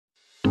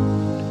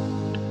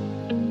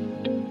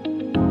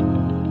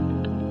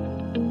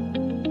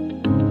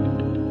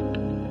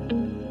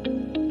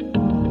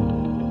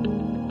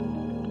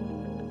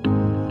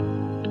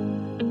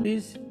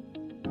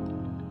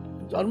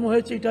জন্ম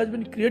হয়েছে, it has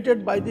been created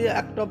by the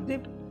act of the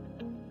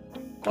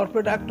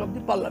corporate act of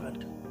the parliament.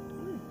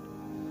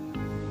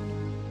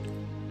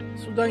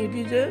 So it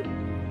is a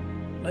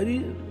very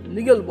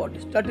legal body,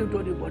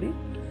 statutory body.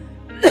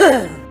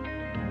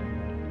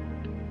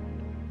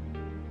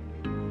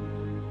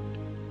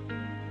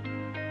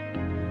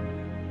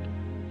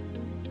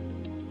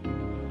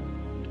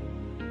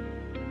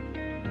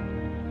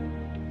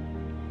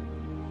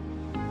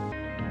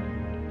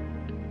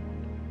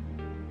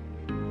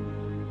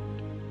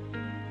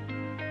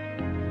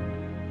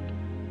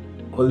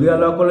 Haldia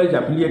Law College,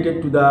 affiliated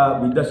to the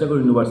Vidyasagar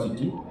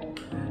University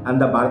and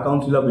the Bar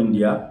Council of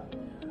India,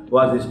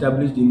 was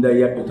established in the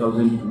year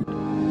 2002.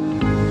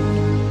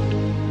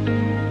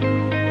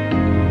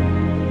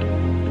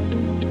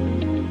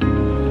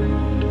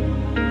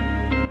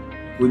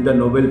 With the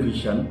noble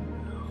vision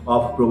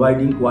of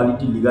providing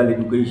quality legal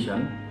education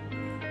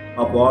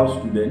of all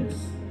students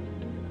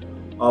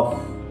of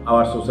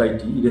our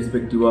society,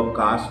 irrespective of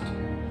caste,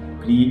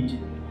 creed,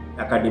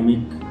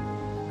 academic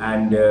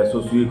and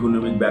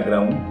socio-economic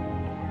background,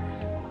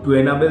 to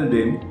enable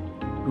them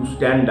to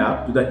stand up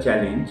to the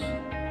challenge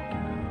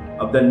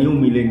of the new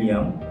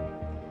millennium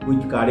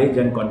with courage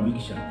and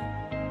conviction.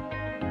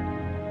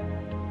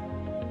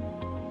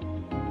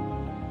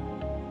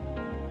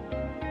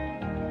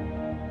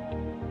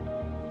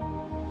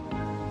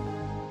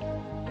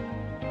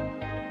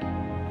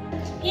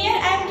 Here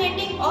I am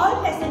getting all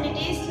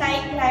facilities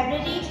like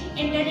library,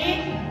 internet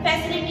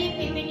facility,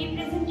 PPT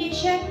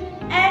presentation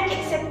and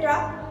etc.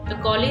 The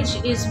college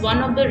is one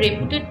of the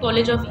reputed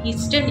college of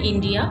Eastern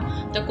India.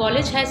 The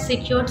college has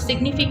secured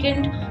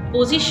significant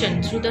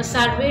position through the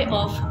survey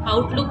of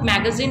Outlook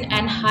magazine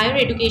and Higher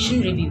Education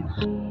Review.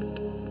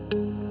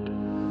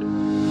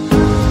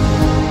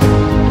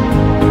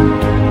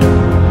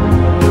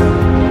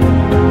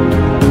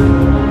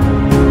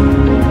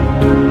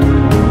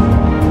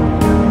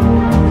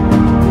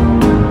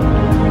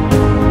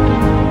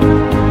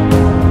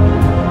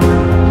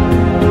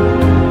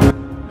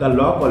 The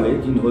Law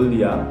College in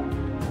Haldia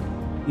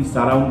is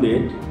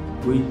surrounded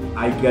with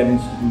eye-care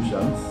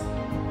institutions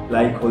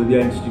like Haldia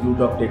Institute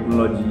of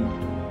Technology,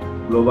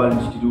 Global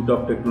Institute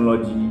of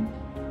Technology,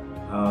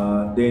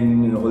 then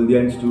Haldia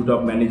Institute of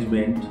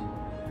Management.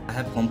 I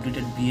have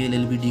completed BA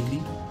LLB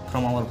degree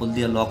from our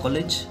Haldia Law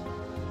College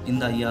in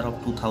the year of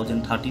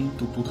 2013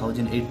 to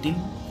 2018.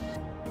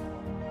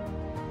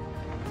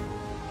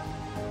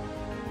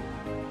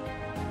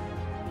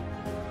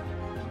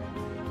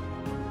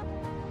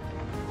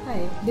 Hi,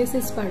 this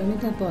is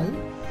Paramita Paul.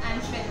 I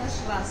am Shweta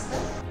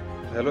Shrivastava.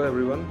 Hello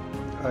everyone,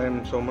 I am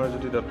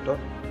Somarjyoti Datta.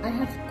 I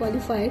have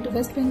qualified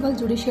West Bengal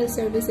Judicial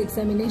Service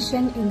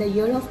Examination in the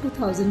year of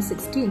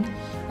 2016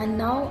 and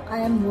now I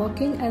am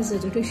working as a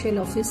judicial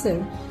officer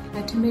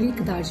at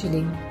Mirik,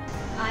 Darjeeling.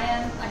 I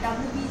am a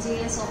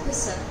WBJS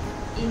officer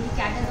in the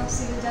cadre of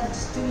Civil Judge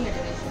Junior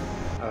Division.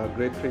 A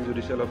Grade 3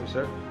 Judicial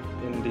Officer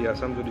in the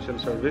Assam Judicial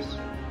Service.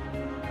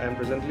 I am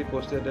presently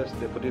posted as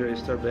Deputy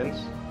Registrar Bench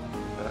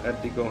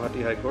at the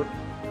Guwahati High Court.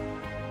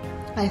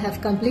 I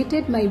have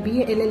completed my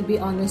BA LLB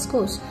Honours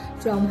course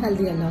from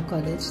Haldia Law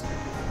College.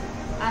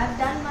 I have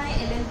done my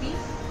LLB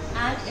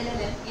and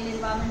LLM in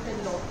Environmental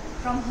Law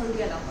from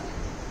Haldia Law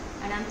College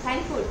and I am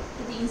thankful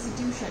to the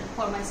institution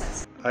for my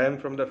success. I am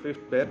from the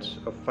 5th batch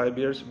of 5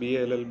 years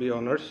BA LLB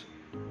Honours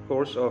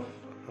course of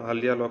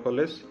Haldia Law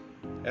College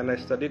and I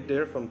studied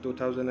there from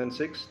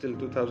 2006 till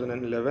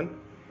 2011.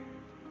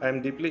 I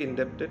am deeply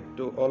indebted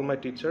to all my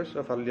teachers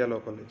of Haldia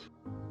Law College.